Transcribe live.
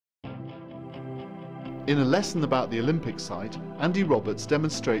In a lesson about the Olympic site, Andy Roberts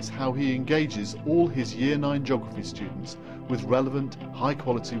demonstrates how he engages all his Year 9 geography students with relevant,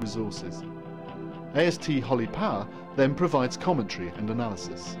 high-quality resources. AST Holly Power then provides commentary and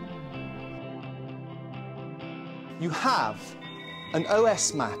analysis. You have an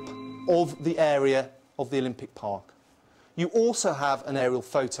OS map of the area of the Olympic Park. You also have an aerial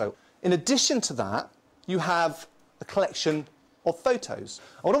photo. In addition to that, you have a collection of photos.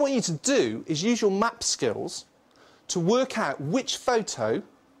 And what I want you to do is use your map skills to work out which photo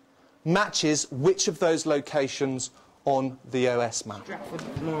matches which of those locations on the OS map.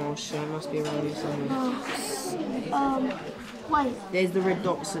 Stratford Marsh, must be around here somewhere. Wait. There's the red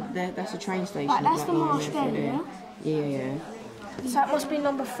dots there, that's a train station. Right, that's the marsh there, yeah? Yeah. So it must be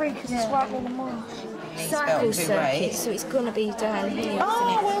number 3 because it's right near the marsh. Cycle circuit, so it's going to be down here.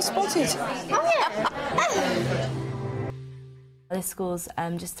 Oh, well spotted. Oh, yeah. This school's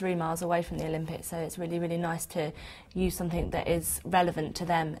just 3 miles away from the Olympics, so it's really, really nice to use something that is relevant to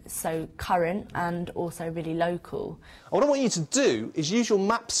them, so current and also really local. What I want you to do is use your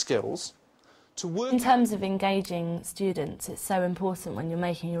map skills to work... In terms of engaging students, it's so important when you're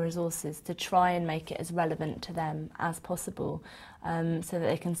making your resources to try and make it as relevant to them as possible, so that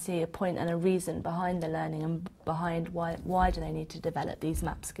they can see a point and a reason behind the learning and behind why do they need to develop these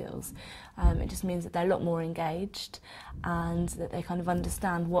map skills. It just means that they're a lot more engaged and that they kind of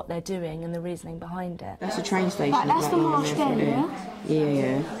understand what they're doing and the reasoning behind it. That's a train station. Right, that's the marsh there, yeah?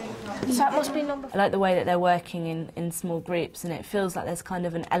 Yeah. So it must be number 4. I like the way that they're working in small groups, and it feels like there's kind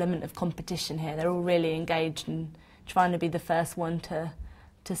of an element of competition here. They're all really engaged and trying to be the first one to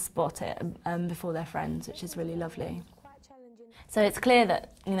spot it before their friends, which is really lovely. So it's clear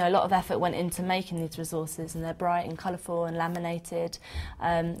that a lot of effort went into making these resources, and they're bright and colourful and laminated.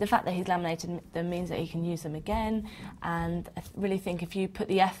 The fact that he's laminated them means that he can use them again, and I really think if you put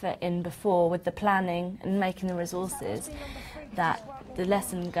the effort in before with the planning and making the resources, that the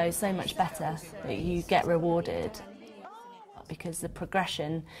lesson goes so much better, that you get rewarded, because the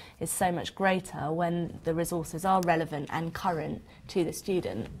progression is so much greater when the resources are relevant and current to the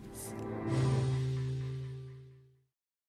students.